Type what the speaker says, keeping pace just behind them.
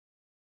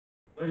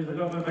Ladies and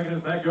gentlemen, making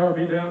his backyard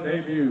beatdown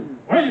debut,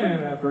 weighing in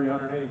at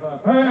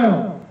 385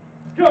 pounds,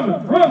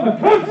 coming from the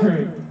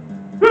country,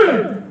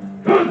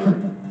 Big Country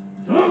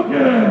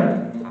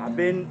Duncan.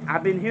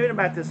 I've been hearing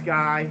about this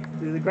guy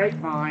through the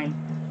grapevine.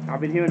 I've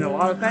been hearing a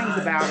lot of things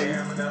about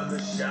him.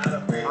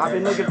 I've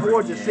been looking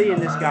forward to seeing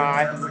this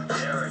guy.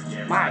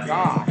 My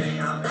God,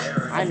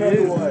 I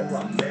knew.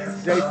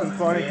 Jason,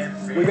 funny.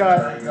 We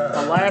got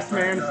a last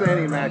man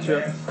standing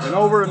matchup, and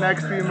over the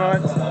next few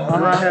months, we're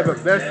going to have a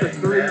best of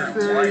 3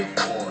 series.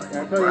 And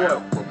I tell you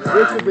what,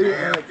 this will be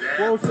an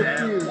explosive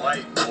feud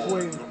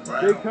between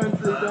Big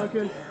Country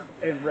Duncan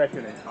and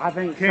Reckoning. I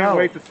think Can't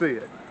wait to see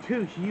it.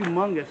 Two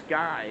humongous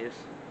guys,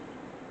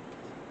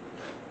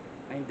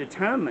 and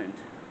determined.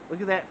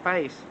 Look at that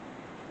face.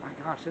 My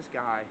gosh, this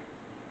guy.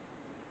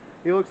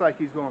 He looks like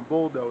he's going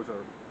bulldoze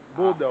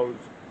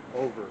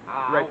over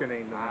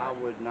Reckoning tonight. I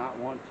would not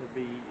want to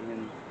be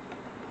in.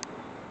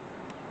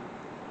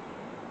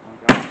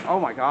 Oh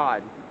my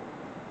God.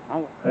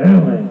 Oh.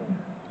 Hailing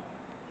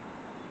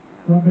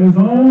from his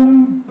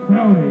own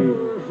county,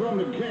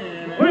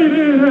 weighed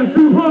in at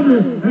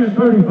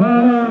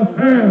 235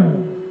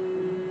 pounds,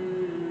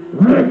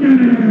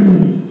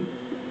 Reckoning.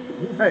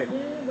 Hey,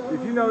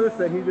 did you notice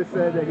that he just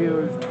said that he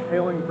was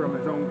hailing from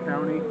his own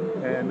county,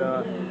 and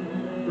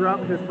throughout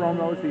his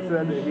promos he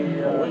said that he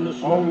owns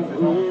his own.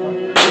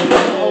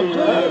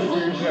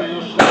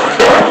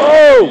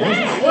 Oh!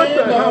 What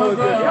the hell is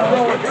this?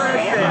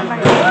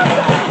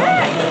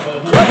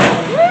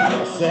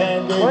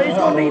 Well, he's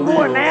gonna need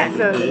more than that.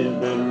 They're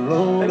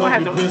gonna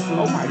have to.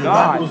 Oh my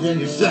God!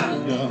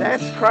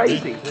 That's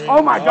crazy.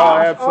 Oh my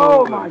gosh!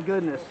 Oh my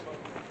goodness!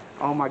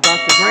 Oh my gosh!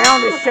 The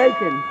ground is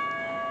shaking.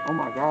 Oh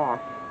my God!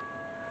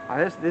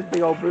 This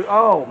big old brute.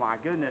 Oh my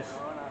goodness!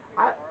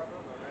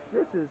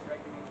 This is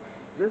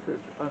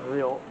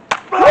unreal.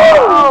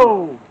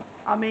 Oh!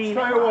 I mean,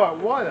 Tell you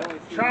what a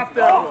chop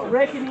that was.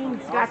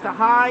 Reckoning's got the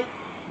height,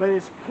 but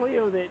it's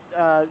clear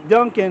that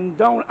Duncan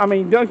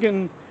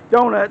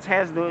Donuts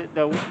has the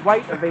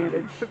weight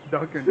advantage.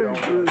 Duncan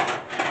Donuts.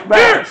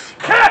 Yes!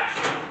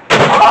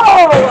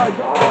 Oh my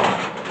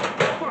God!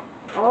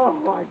 Oh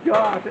my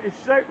God! It's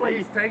certainly.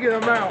 He's taking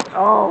them out.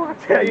 Oh, I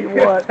tell you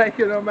what.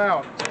 Taking them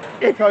out.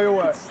 I tell you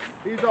what.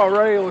 He's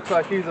already looks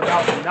like he's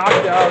about to knock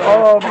out.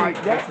 Oh my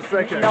God! That's the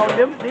second. You know,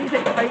 these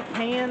ain't fake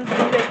cans. These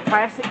ain't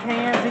plastic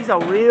cans. These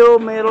are real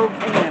metal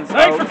cans.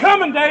 Thanks for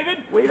coming,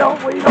 David. We don't.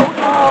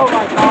 Oh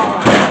my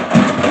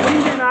God! We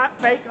do not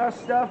fake our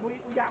stuff. We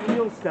got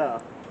real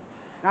stuff.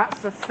 Not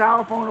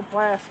styrofoam or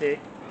plastic.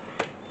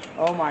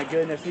 Oh my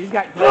goodness, he's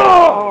got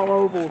all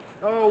over.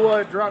 Oh,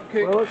 what drop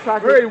kick! Well, looks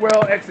like very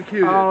well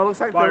executed. Oh, it looks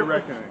like by the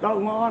Reckoning.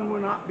 lawn will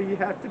not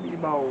have to be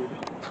mowed.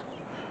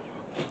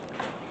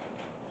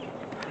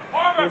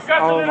 Farmer's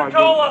got the little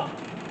cola.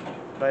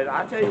 But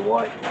I tell you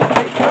what,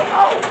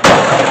 oh!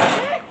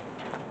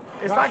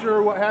 It's Not like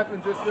sure what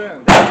happened just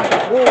then. like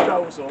a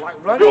bulldozer,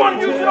 like running. You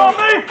want to use it on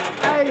me?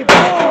 Hey,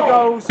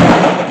 bulldozer!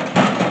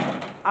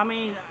 I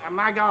mean,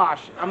 my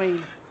gosh, I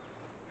mean,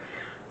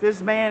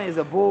 this man is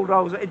a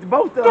bulldozer.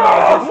 Both of them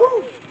are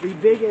just the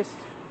biggest,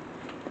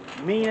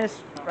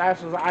 meanest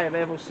wrestlers I have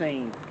ever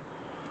seen.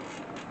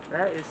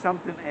 That is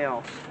something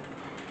else.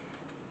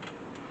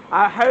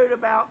 I heard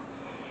about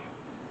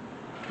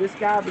this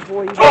guy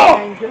before he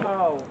came to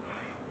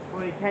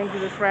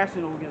this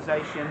wrestling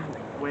organization,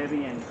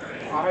 Webby, and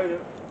I heard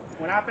it.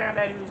 When I found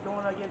out he was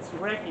going against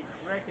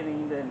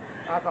Reckoning, then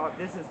I thought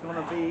this is going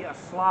to be a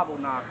slobber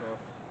knocker.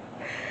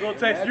 We'll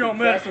taste your own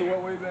Exactly medicine.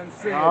 what we've been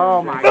seeing.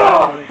 Oh my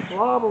God,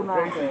 slobber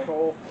knocker. Jason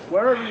Cole,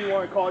 wherever you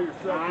want to call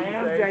yourself. I these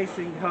am days.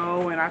 Jason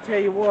Cole, and I tell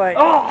you what.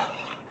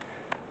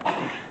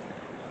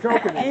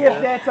 Choking me, If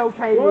man. that's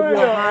okay One with of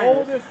your the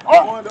highness.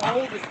 one of the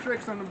oldest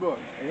tricks in the book.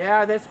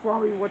 Yeah, that's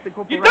probably what the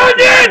corporation done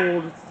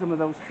it! pulled some of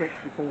those tricks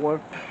before.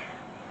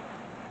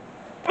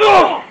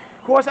 Of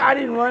course, I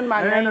didn't run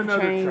my And name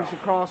another change chop.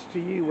 across to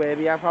you,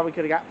 Webby. I probably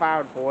could have got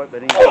fired for it,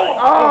 but anyway.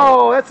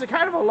 Oh, that's a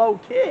kind of a low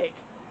kick.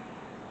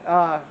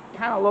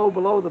 Kind of low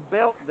below the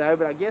belt, though,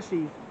 but I guess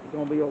he's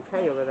going to be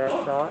okay over that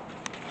shot.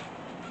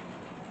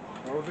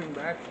 Moving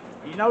back.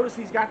 You notice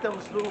he's got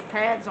those little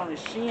pads on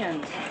his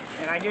shins,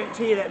 and I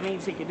guarantee you that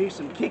means he can do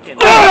some kicking.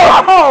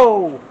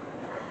 Oh!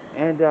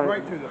 And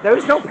Right to the-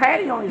 there's no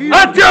padding on his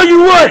I tell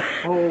you what,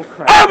 Oh,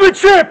 crap. I'm a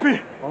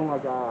champion. Oh, my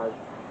God.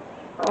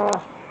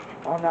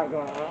 I'm not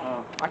going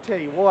to, I tell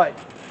you what,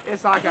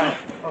 it's like a,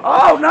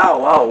 oh,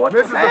 no, oh, what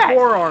was Misses that? the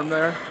forearm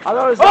there. I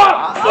thought it was,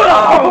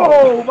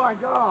 oh, my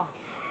God.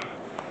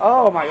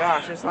 Oh, my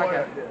gosh, it's like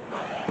a,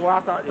 well,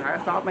 I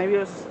thought maybe it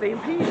was a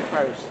stampede at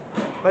first.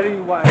 But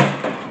anyway,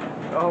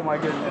 oh, my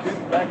goodness.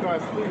 Back on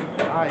his feet.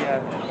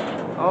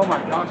 Oh, my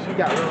gosh, you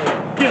got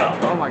really, Get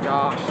up. oh, my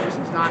gosh, this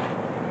is not,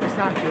 it's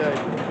not good.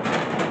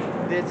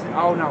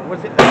 Oh, no,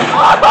 was it,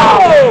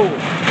 oh!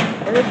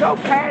 And there's no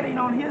padding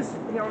on his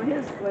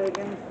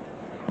leggings.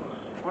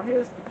 On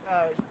his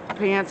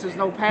pants, there's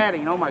no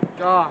padding. Oh my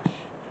gosh.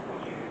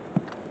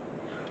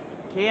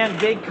 Can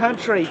Big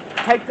Country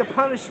take the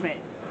punishment?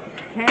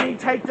 Can he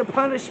take the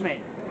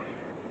punishment?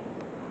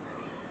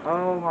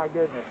 Oh my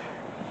goodness.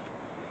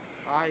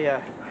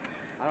 I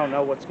I don't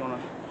know what's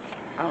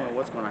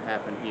gonna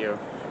happen here.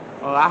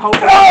 I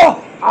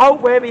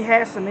hope Webby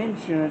has some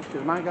insurance,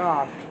 because my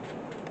gosh,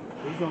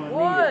 he's gonna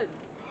need it.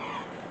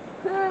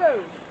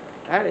 1, 2,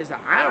 That is an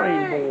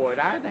ironing board.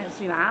 I haven't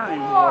seen an ironing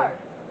 4,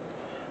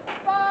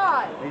 board.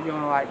 5, He's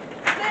gonna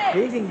 6.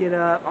 he can get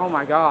up. Oh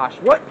my gosh,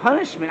 what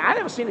punishment! I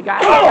never seen a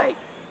guy take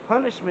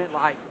punishment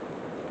like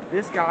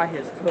this guy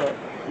has took.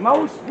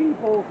 Most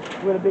people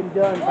would have been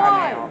done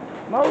by now.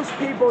 Most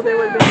people that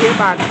would have been hit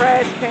by a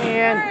trash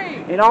can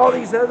and all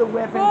these other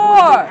weapons would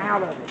have been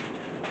out of it.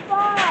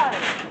 5.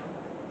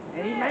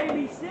 And he may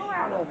be still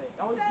out of it.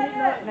 Oh, he's getting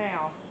up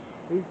now.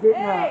 He's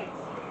getting up.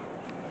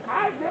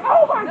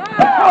 Oh my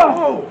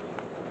God!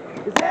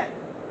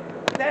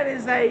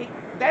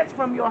 That's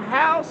from your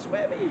house,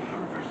 Webby?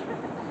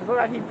 It looks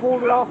like he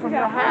pulled it off from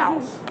your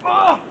house.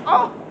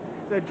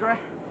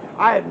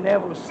 I have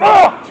never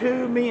seen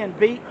two men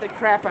beat the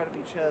crap out of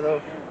each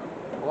other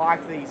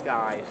like these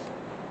guys.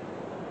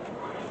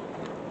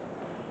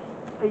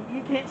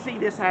 You can't see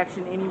this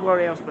action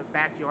anywhere else but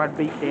Backyard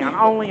Beatdown,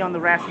 only on the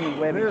Wrestling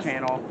Webby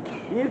channel.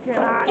 You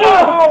cannot.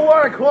 Oh,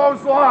 what a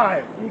close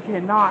line! You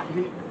cannot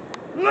do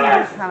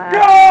Let's this kind of go!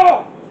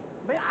 action.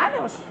 But I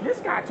know this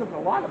guy took a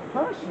lot of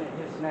punishment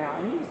just now,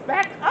 and he's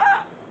back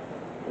up.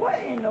 What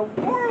in the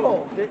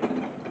world?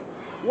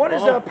 What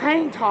is a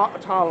pain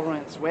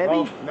tolerance, Webby?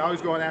 Oh, now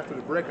he's going after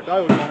the brick. I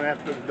thought he was going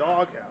after the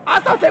doghouse. I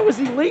thought that was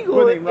illegal.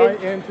 Putting him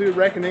right into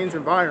Reckoning's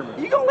environment.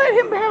 You gonna let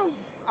him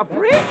have a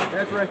brick?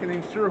 That's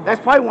Reckoning's true. That's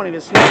probably one of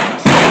his sneaks.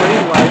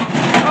 Anyway.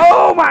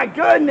 Oh my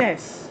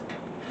goodness!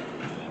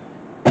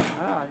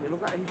 It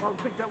looked like he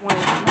probably picked up one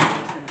of his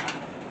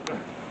sneaks and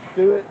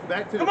do it.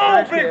 Back to the Come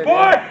on, trash big can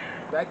boy! here.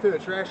 Back to the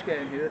trash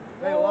can here.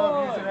 They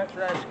love using that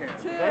trash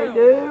can. 2, They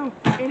do,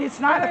 and it's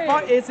not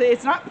 3,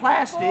 it's not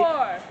plastic.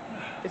 4,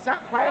 It's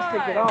not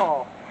plastic at 5,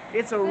 all.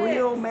 It's a 6,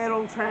 real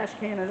metal trash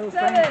can of those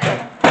 7.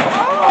 things.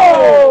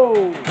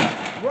 Oh!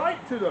 Right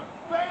to the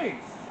face.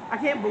 I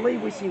can't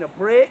believe we've seen a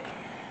brick.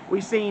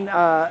 We've seen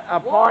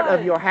a part of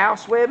 1, your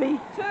house, Webby.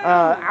 2,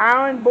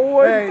 Iron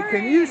board. Hey,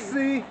 can you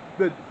see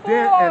the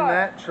dent in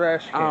that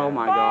trash can? Oh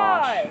my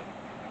gosh.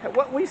 5,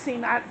 What we've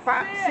seen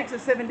 6 or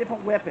 7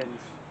 different weapons,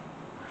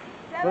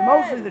 7, but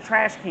mostly the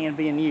trash can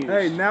being used.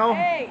 Hey, now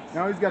 8.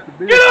 he's got the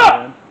beer Get up!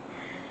 can.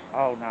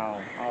 Oh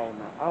no! Oh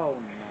no! Oh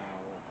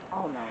no!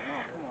 Oh no!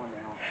 No! Come on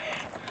now.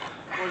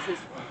 What is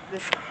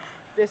this?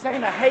 This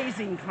ain't a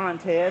hazing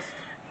contest.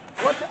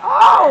 What the?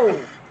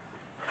 Oh!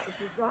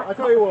 I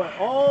tell you what,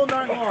 all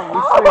night long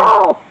we've seen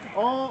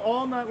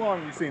all night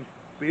long we've seen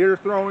beer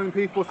thrown in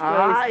people's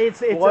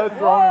face, it's blood a,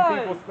 thrown in 1,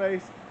 people's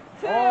face.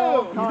 2.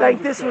 All You kinds think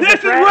of this stuff. was This a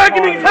is frat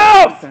Reckoning's party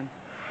or house! something?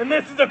 And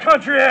this is a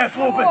country ass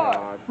whooping.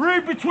 God.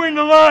 Read between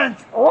the lines.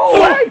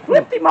 Oh, hey,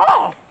 flipped him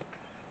off.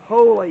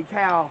 Holy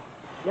cow.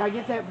 Yeah, I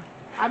get that.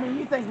 I mean,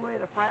 you think we're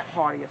at a frat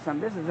party or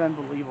something. This is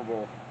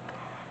unbelievable.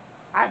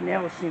 I've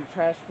never seen a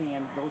trash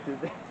can go through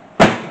this.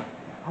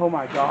 Oh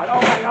my God.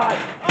 Oh my God.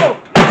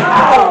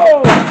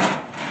 Oh!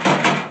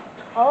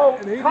 Oh!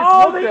 And he just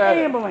Call looked the at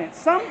it. ambulance.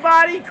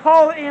 Somebody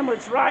call the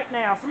ambulance right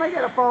now. Somebody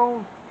got a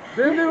phone.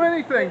 Didn't do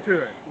anything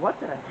to it. What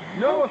the?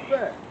 No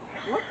effect.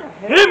 What the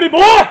hell? Hit me,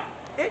 boy!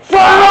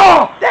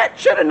 That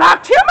should have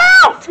knocked him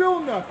out. Still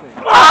nothing.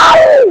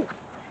 Oh!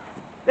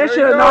 That There should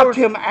he have knocked goes.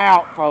 him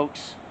out,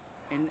 folks.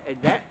 And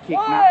that kicked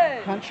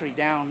 1, Country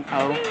down. 2,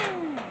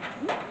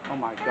 Oh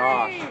my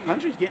gosh. 3,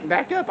 Country's getting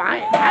back up.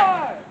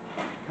 4,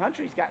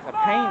 Country's got the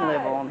pain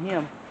level on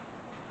him.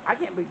 I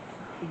can't believe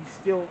he's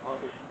still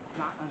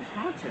not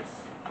unconscious.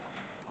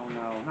 Oh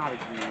no, not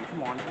again.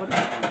 Come on. What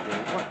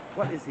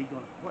is he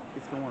going to do? What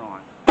is going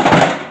on?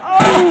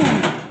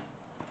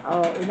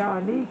 Oh! Now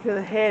a knee to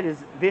the head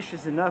is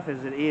vicious enough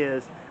as it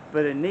is,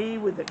 but a knee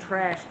with a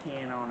trash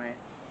can on it.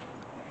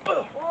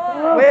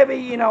 1, Webby,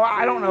 you know,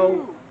 I don't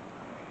know.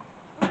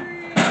 3,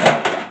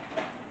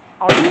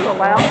 Are you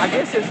allowed? I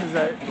guess this is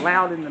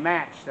allowed in the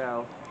match,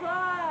 though.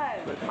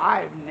 5, But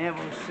I've never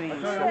seen.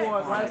 I tell you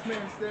what, last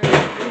man standing,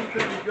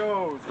 anything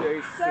goes,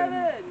 Jason.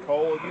 7.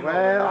 Cole, you know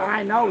Well, that.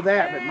 I know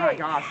that, but my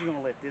gosh, you're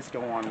gonna let this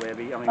go on,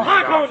 Webby. I mean, my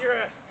Behind gosh. cones your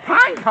ass.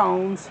 Pine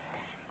cones.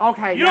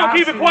 Okay. You now don't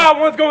keep I it see- quiet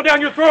when it's going down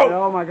your throat.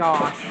 Oh my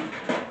gosh.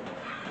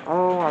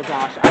 Oh my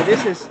gosh.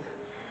 This is.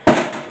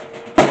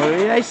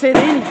 Well, they said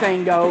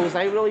anything goes.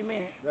 They really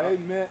meant it. They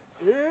meant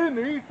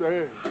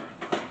anything.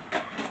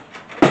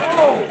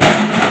 Oh.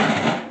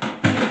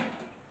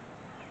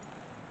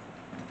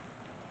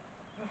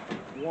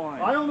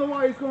 One, I don't know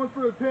why he's going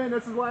for the pin.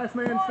 This is last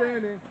man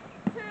standing.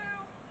 2,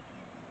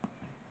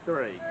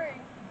 three. 3.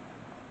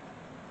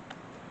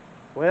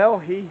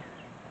 Well,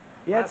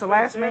 yeah, it's a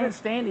last man standing?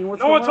 standing.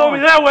 What's No one going told me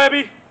on? that,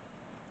 Webby.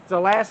 It's a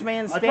last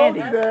man I told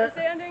standing. you that.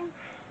 Standing.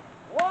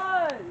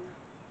 1,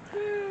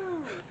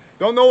 2,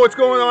 Don't know what's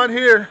going on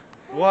here.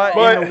 What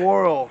But- in the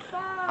world?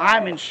 5.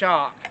 I'm in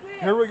shock.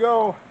 6, Here we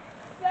go.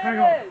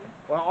 7.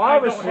 Well,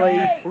 obviously,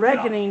 Hey.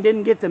 Reckoning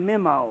didn't get the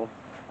memo.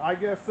 I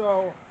guess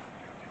so.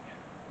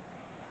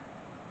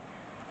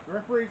 The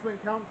referee's been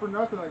counting for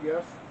nothing, I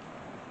guess.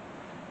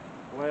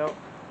 Well,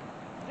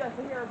 Just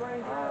a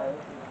hairbrained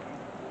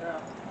Yeah.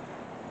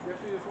 Guess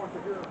he just wants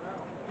to hear it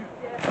now.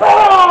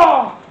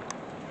 Oh!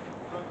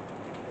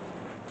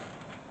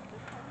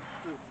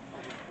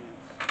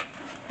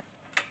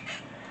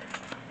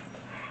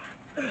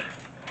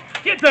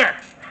 Get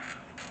there!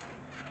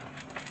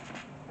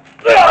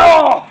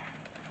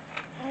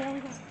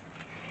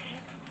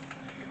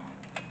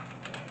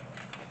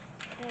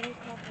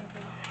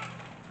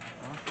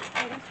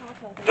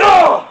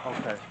 Oh!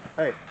 Okay.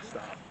 Hey,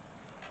 stop.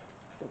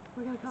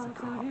 We're gonna call it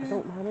out here. It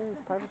don't matter.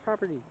 It's private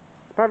property.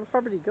 It's private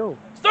property. Go.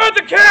 Start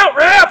the count,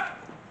 ref!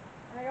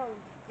 I go.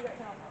 You got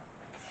count.